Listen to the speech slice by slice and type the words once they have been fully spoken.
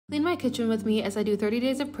Clean my kitchen with me as I do 30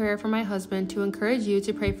 days of prayer for my husband to encourage you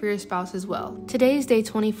to pray for your spouse as well. Today is day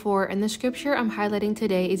 24, and the scripture I'm highlighting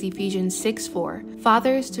today is Ephesians 6:4.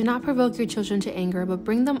 Fathers, do not provoke your children to anger, but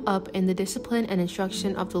bring them up in the discipline and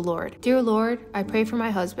instruction of the Lord. Dear Lord, I pray for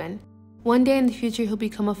my husband. One day in the future, he'll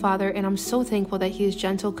become a father, and I'm so thankful that he is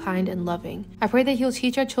gentle, kind, and loving. I pray that he'll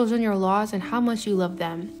teach our children your laws and how much you love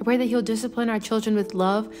them. I pray that he'll discipline our children with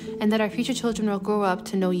love, and that our future children will grow up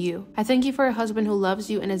to know you. I thank you for a husband who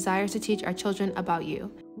loves you and desires to teach our children about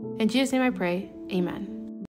you. In Jesus' name I pray, amen.